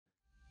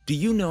Do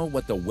you know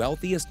what the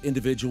wealthiest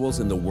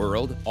individuals in the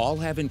world all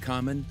have in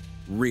common?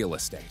 Real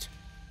estate.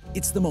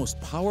 It's the most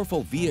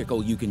powerful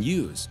vehicle you can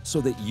use so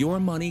that your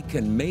money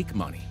can make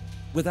money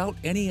without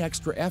any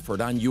extra effort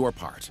on your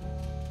part.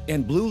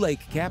 And Blue Lake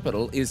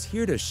Capital is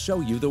here to show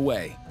you the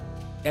way.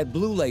 At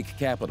Blue Lake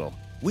Capital,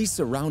 we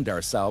surround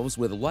ourselves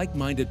with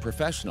like-minded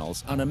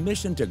professionals on a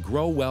mission to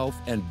grow wealth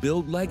and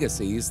build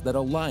legacies that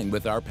align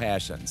with our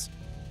passions.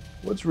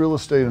 What's real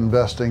estate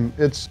investing?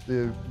 It's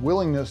the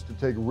willingness to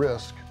take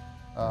risk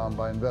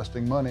by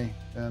investing money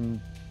in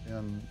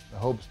the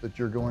hopes that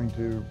you're going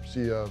to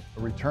see a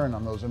return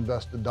on those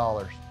invested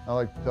dollars. I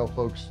like to tell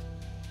folks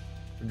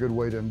a good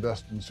way to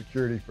invest in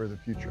security for the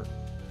future.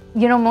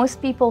 You know,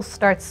 most people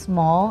start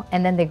small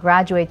and then they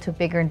graduate to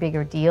bigger and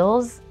bigger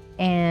deals.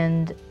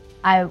 And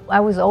I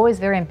was always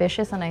very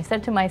ambitious, and I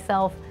said to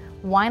myself,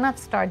 why not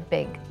start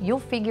big? You'll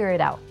figure it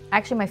out.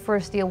 Actually, my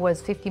first deal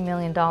was $50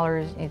 million.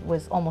 It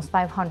was almost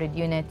 500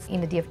 units in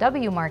the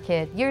DFW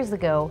market years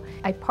ago.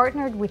 I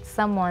partnered with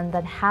someone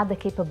that had the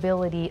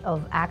capability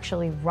of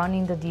actually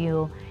running the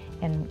deal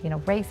and, you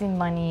know, raising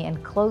money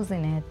and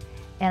closing it.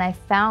 And I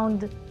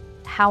found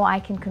how I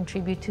can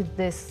contribute to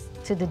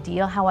the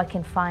deal, how I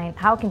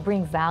can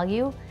bring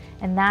value.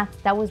 And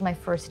that was my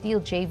first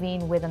deal,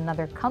 JVing with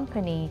another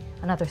company,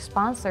 another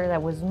sponsor that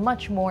was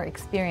much more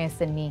experienced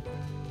than me.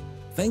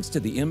 Thanks to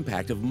the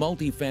impact of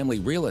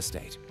multifamily real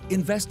estate,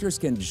 investors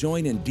can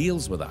join in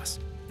deals with us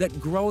that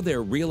grow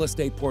their real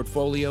estate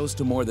portfolios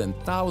to more than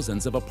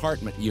thousands of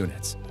apartment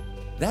units.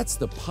 That's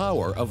the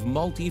power of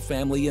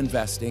multifamily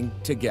investing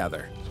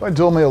together. Somebody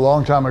told me a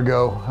long time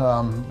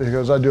ago,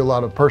 because I do a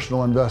lot of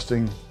personal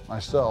investing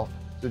myself,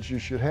 that you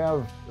should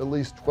have at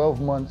least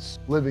 12 months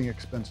living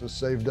expenses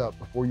saved up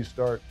before you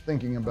start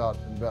thinking about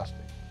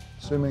investing.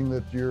 Assuming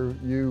that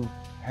you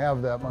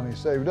have that money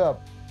saved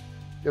up,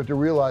 you have to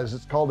realize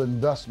it's called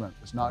investment.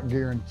 It's not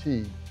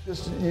guaranteed.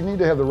 You need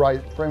to have the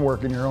right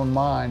framework in your own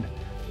mind.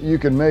 You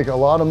can make a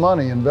lot of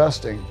money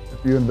investing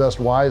if you invest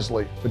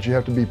wisely, but you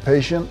have to be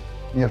patient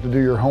and you have to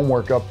do your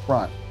homework up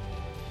front.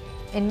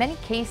 In many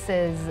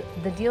cases,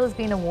 the deal is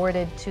being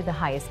awarded to the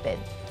highest bid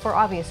for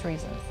obvious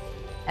reasons.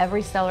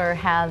 Every seller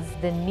has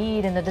the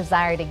need and the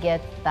desire to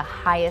get the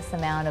highest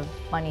amount of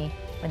money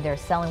when they're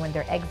selling, when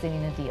they're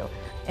exiting a deal.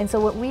 And so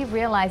what we've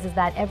realized is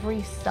that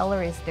every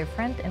seller is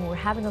different, and we're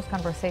having those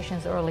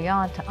conversations early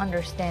on to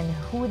understand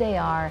who they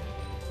are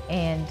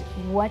and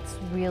what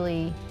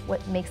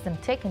makes them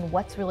tick and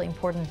what's really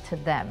important to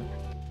them.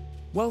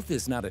 Wealth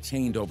is not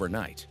attained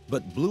overnight,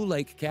 but Blue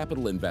Lake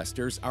Capital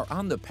investors are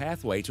on the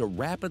pathway to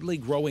rapidly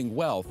growing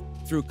wealth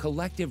through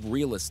collective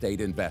real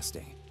estate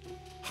investing.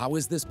 How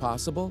is this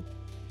possible?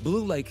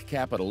 Blue Lake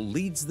Capital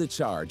leads the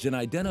charge in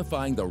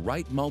identifying the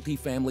right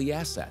multifamily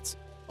assets,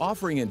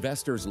 offering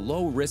investors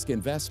low-risk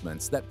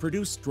investments that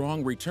produce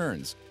strong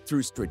returns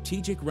through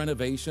strategic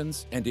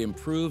renovations and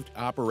improved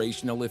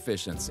operational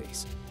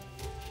efficiencies.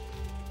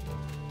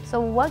 So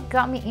what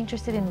got me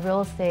interested in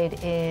real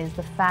estate is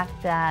the fact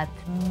that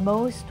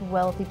most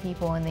wealthy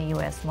people in the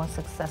U.S., most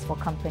successful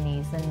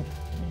companies and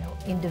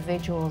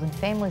individuals and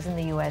families in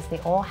the U.S., they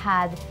all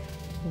had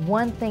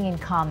one thing in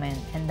common,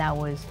 and that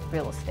was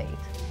real estate.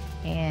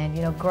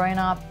 And growing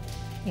up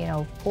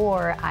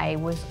poor, I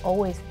was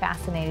always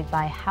fascinated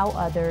by how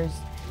others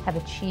have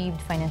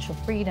achieved financial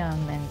freedom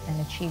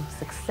and achieved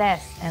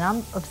success. And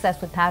I'm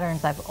obsessed with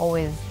patterns. I've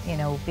always,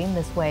 been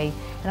this way.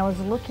 And I was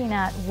looking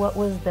at what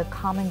was the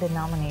common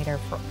denominator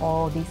for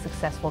all these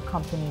successful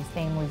companies,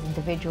 families,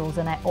 individuals,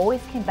 and I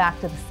always came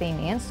back to the same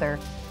answer,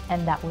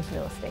 and that was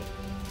real estate.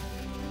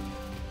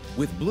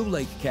 With Blue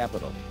Lake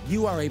Capital,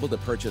 you are able to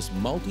purchase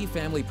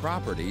multifamily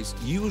properties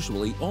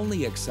usually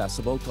only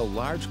accessible to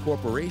large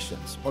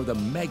corporations or the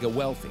mega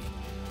wealthy.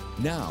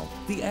 Now,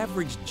 the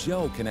average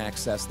Joe can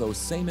access those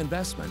same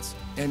investments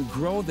and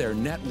grow their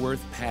net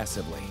worth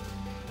passively.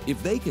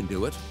 If they can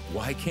do it,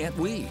 why can't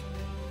we?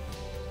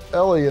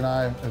 Ellie and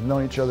I have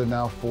known each other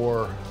now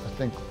for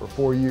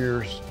 4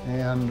 years,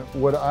 and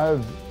what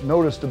I've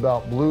noticed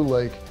about Blue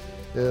Lake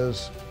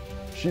is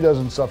she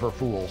doesn't suffer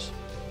fools.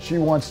 She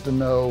wants to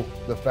know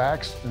the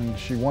facts, and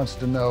she wants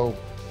to know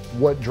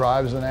what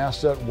drives an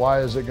asset. Why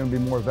is it going to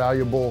be more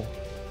valuable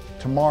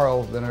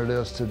tomorrow than it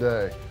is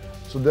today?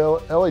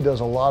 So Ellie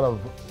does a lot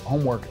of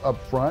homework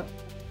up front.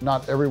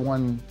 Not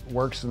everyone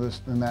works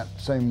in that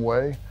same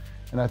way.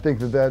 And I think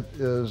that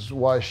is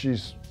why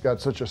she's got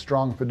such a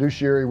strong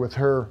fiduciary with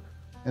her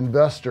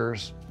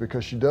investors,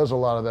 because she does a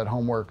lot of that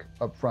homework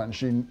up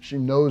front. And she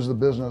knows the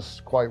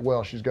business quite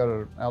well. She's got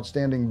an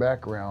outstanding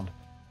background.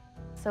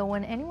 So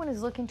when anyone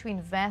is looking to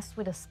invest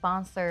with a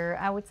sponsor,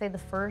 I would say the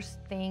first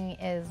thing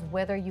is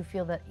whether you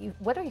feel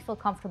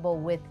comfortable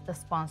with the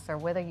sponsor,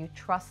 whether you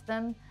trust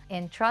them.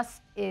 And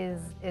trust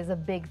is a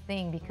big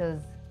thing,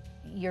 because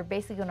you're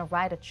basically going to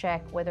write a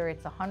check, whether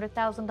it's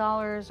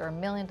 $100,000 or $1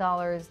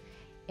 million,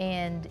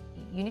 and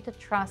you need to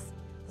trust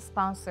the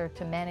sponsor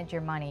to manage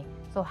your money.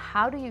 So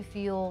how do you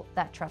feel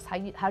that trust? How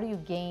do you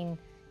gain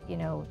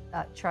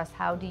trust?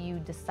 How do you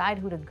decide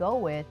who to go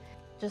with?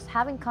 Just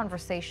having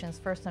conversations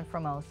first and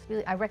foremost.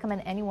 Really, I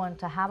recommend anyone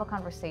to have a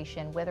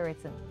conversation, whether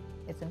it's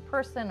it's in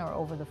person or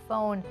over the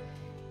phone,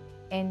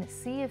 and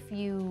see if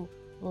you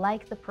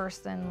like the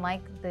person,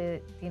 like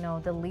the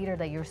leader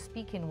that you're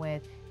speaking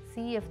with.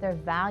 See if their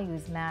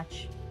values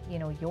match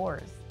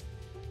yours.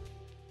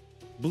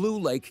 Blue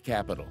Lake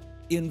Capital.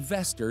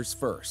 Investors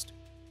first.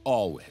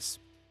 Always.